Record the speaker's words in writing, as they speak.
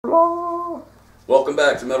Welcome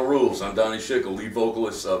back to Metal Rules. I'm Donnie Schickel, lead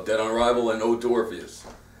vocalist of Dead on Arrival and Ode to Orpheus.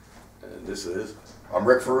 And this is... I'm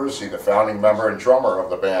Rick Ferrucci, the founding member and drummer of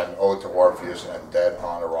the band Ode to Orpheus and Dead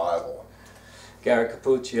on Arrival. Gary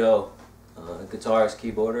Capuccio, guitarist,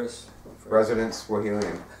 keyboardist. Resident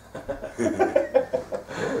Swahilian.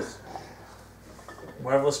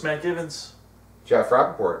 Marvelous Matt Givens. Jeff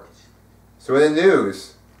Rappaport. So in the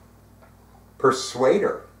news,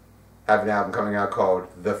 Persuader have an album coming out called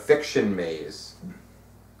The Fiction Maze.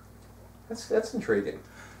 That's intriguing.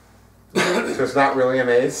 So it's not really a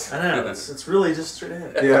maze? I know, it's really just straight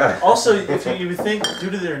ahead. Yeah. Also, if you would think, due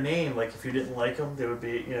to their name, like if you didn't like them, they would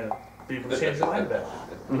be, be able to change your mind about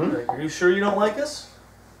it. Mm-hmm. Like, are you sure you don't like us?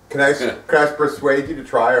 Can I persuade you to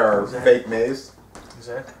try our fake maze?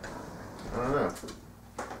 Exactly. I don't know.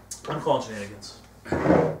 I'm calling shenanigans.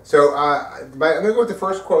 So I'm going to go with the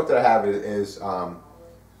first quote that I have is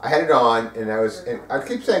I had it on, and I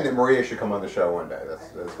keep saying that Maria should come on the show one day.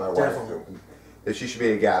 That's my wife. Definitely. That she should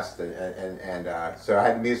be a guest, and so I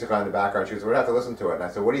had the music on in the background. She goes, "We'll have to listen to it." And I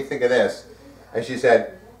said, "What do you think of this?" And she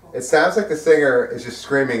said, "It sounds like the singer is just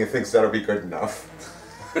screaming and thinks that'll be good enough."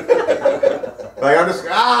 Like I'm just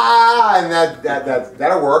and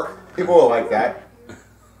that'll work. People will like that.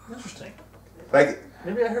 Interesting. Like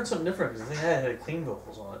maybe I heard something different because I think I had clean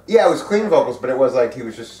vocals on it. Yeah, it was clean vocals, but it was like he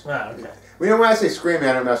was just. Ah, okay. You know when I say screaming,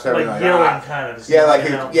 I don't necessarily like yelling, kind of. Just yeah, like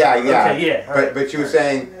yeah. Okay, yeah. But she was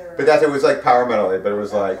saying, but that it was like power metal, but it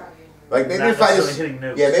was like maybe not if I just maybe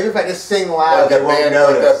if I just sing loud, they won't Like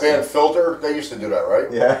notice. that band Filter, they used to do that,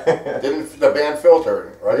 right? Yeah. Didn't the band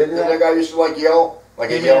Filter, right? Didn't that guy used to like yell? Like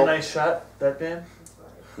Hey a Man, yell? Nice Shot, that band?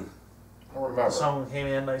 I don't remember. The song Hey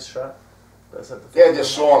Man, Nice Shot? That's that the Yeah, this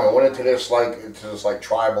song. It went into this like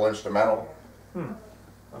tribal instrumental. I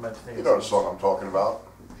meant to think You know the song I'm talking about.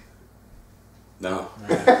 No.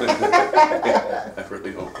 I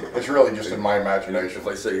really don't. It's really just in my imagination. If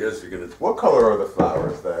I say yes, you're going to... What color are the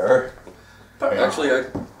flowers there? Actually,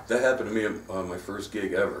 that happened to me on my first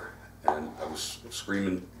gig ever. And I was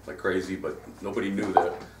screaming like crazy, but nobody knew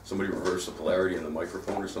that somebody reversed the polarity in the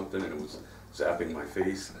microphone or something, and it was zapping my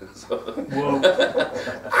face. So Whoa.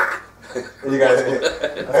 You guys,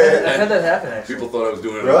 I've had that happen, actually. people thought I was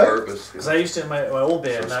doing it Really? on purpose. Because I used to, in my old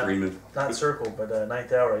band, Screaming. not Circle, but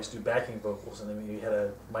Ninth Hour, I used to do backing vocals, and then we had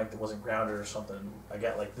a mic that wasn't grounded or something. I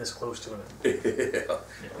got like this close to it. Yeah.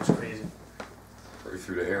 It was crazy. Right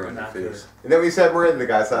through the hair on your Not face. and then we said Maria, the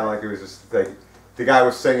guy sounded like he was just like the guy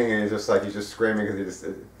was singing and he's just screaming because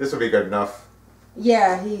this will be good enough.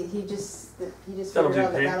 Yeah, he just That'll figured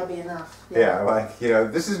out do, that Pete. that'll be enough. Yeah, like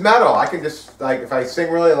this is metal. I can just like if I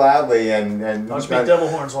sing really loudly and I'll just make devil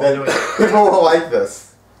horns while I'm doing it. people will like this.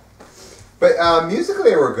 But musically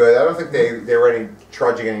they were good. I don't think they were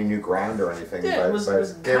trudging any new ground or anything. Yeah, but, it was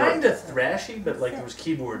they were- kind of thrashy, but like it was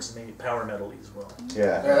keyboards and made power metal-y as well.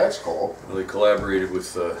 Yeah. Yeah, that's cool. Well, they collaborated with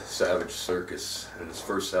Savage Circus, and his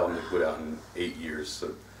first album they put out in 8 years.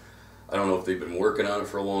 So I don't know if they've been working on it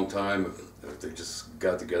for a long time, if they just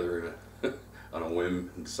got together on a whim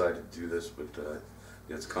and decided to do this. But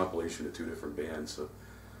yeah, it's a compilation of two different bands.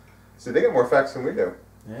 So they get more facts than we do.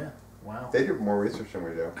 Yeah, wow. They do more research than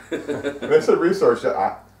we do. When I said research,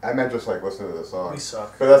 I meant just like listen to the song. We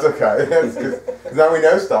suck. But that's okay. Because now we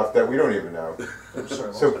know stuff that we don't even know. I'm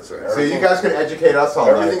sorry, So, That's right. so you guys can educate us on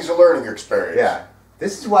Everything's a learning experience. Yeah.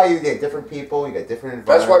 This is why you get different people, you get different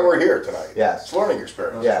That's environments. why we're here tonight. Yes. It's a learning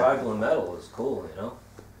experience. Yeah. Tribal and metal is cool, you know?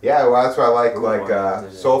 Yeah, well that's why I like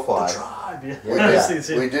Soulfly. the tribe. Yeah. We I was did,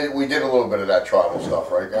 thinking, we did a little bit of that tribal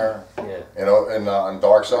stuff, right, Garen? Yeah. You know, on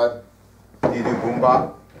Dark Side. Do you do boom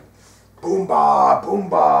bop? Boom bop, boom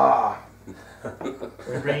bop. Are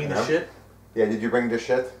you bringing the shit? Yeah, did you bring the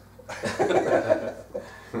shit? It's a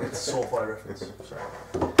Soulfly reference. Sorry.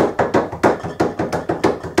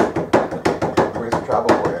 Bring some trouble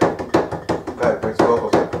for you. Go ahead, bring some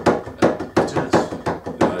vocals in. Let's do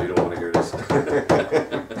this. No, you don't want to hear this.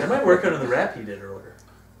 That might work under the rap he did earlier.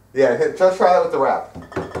 Yeah, just try that with the rap.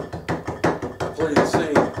 I play the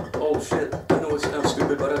same old shit. I know it sounds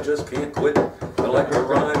stupid, but I just can't quit. I like to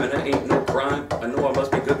rhyme, and that ain't no crime. I know I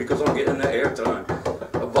must be good because I'm getting that airtime.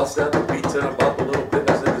 I bust out the beats and I bop a little bit.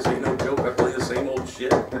 I said this ain't no joke. I play the same old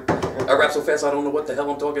shit. I rap so fast I don't know what the hell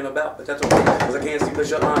I'm talking about, but that's okay because I can't seem to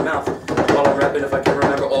shut my mouth while I'm rapping. If I can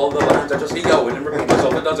remember all the lines, I just yo and then repeat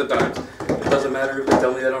myself a dozen times. It doesn't matter if they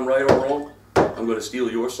tell me that I'm right or wrong. I'm gonna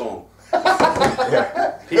steal your song.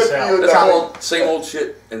 Yeah. Peace out. That's all same old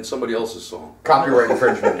shit in somebody else's song. Copyright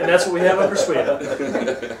infringement. And that's what we have on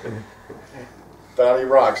Persuader. Donnie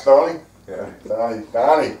rocks, Donnie. Yeah.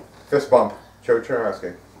 Donnie. Fist bump. Joe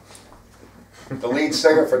Chernowski. The lead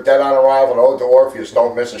singer for Dead on Arrival and Ode to Orpheus.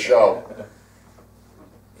 Don't miss a show.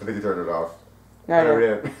 I think he turned it off. No, Never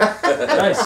no. did. Nice.